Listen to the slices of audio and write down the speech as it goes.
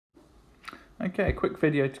Okay, a quick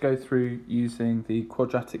video to go through using the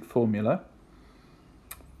quadratic formula.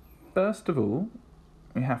 First of all,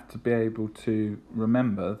 we have to be able to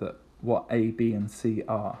remember that what a, b and c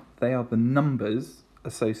are. They are the numbers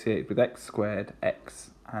associated with x squared,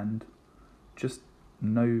 x, and just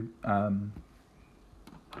no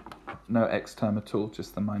x term at all,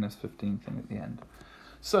 just the minus 15 thing at the end.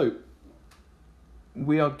 So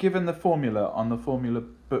we are given the formula on the formula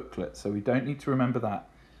booklet, so we don't need to remember that.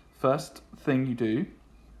 First thing you do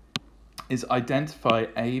is identify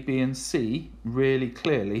a, b and c really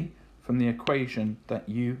clearly from the equation that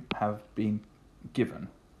you have been given.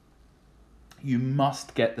 You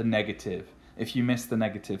must get the negative. If you miss the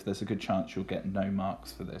negative, there's a good chance you'll get no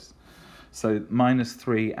marks for this. So minus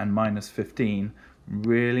 3 and minus 15,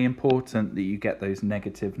 really important that you get those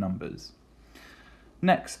negative numbers.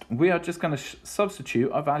 Next, we are just going to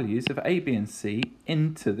substitute our values of a, b and c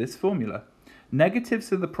into this formula.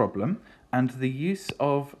 Negatives are the problem, and the use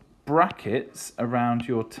of brackets around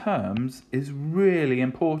your terms is really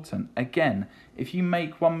important. Again, if you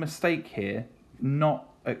make one mistake here, not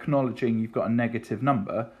acknowledging you've got a negative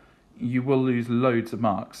number, you will lose loads of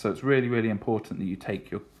marks. So it's really, really important that you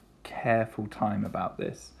take your careful time about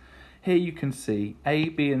this. Here you can see a,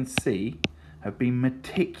 b and c have been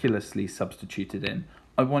meticulously substituted in.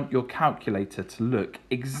 I want your calculator to look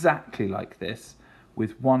exactly like this,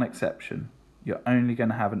 with one exception. You're only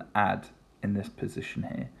going to have an add in this position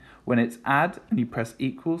here. When it's add and you press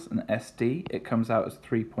equals and SD, it comes out as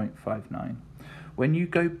 3.59. When you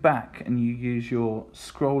go back and you use your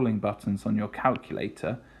scrolling buttons on your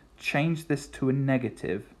calculator, change this to a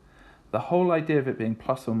negative. The whole idea of it being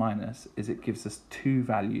plus or minus is it gives us two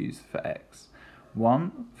values for x.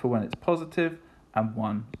 One for when it's positive and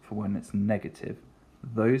one for when it's negative.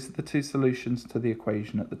 Those are the two solutions to the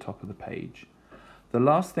equation at the top of the page. The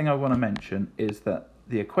last thing I want to mention is that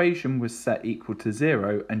the equation was set equal to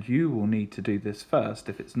 0, and you will need to do this first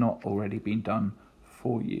if it's not already been done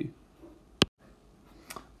for you.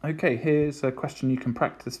 Okay, here's a question you can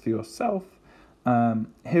practice for yourself.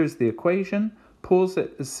 Here's the equation. Pause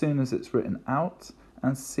it as soon as it's written out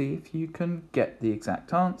and see if you can get the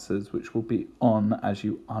exact answers, which will be on as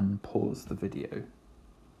you unpause the video.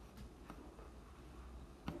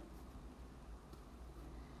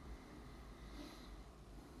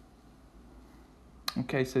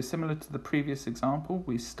 Okay, so similar to the previous example,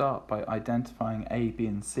 we start by identifying a, b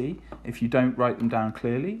and c. If you don't write them down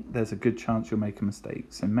clearly, there's a good chance you'll make a mistake.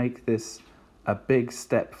 So make this a big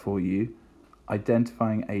step for you,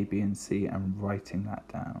 identifying a, b and c and writing that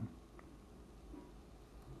down.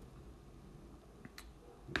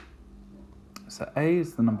 So a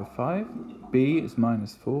is the number 5, b is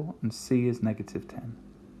minus 4, and c is negative 10.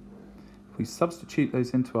 If we substitute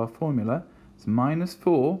those into our formula, it's minus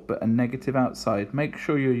 4, but a negative outside. Make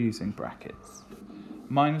sure you're using brackets.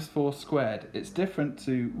 Minus 4 squared. It's different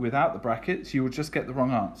to without the brackets. You will just get the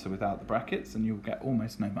wrong answer without the brackets, and you'll get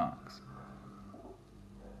almost no marks.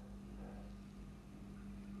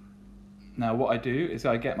 Now what I do is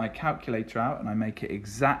I get my calculator out and I make it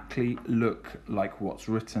exactly look like what's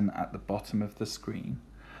written at the bottom of the screen.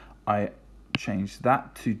 I change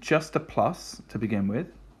that to just a plus to begin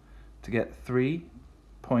with to get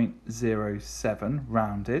 3.07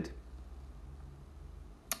 rounded,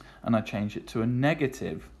 and I change it to a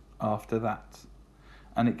negative after that,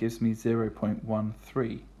 and it gives me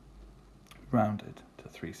 0.13 rounded to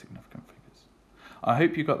 3 significant figures. I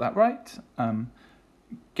hope you got that right.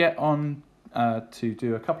 Get on to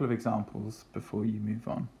do a couple of examples before you move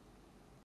on.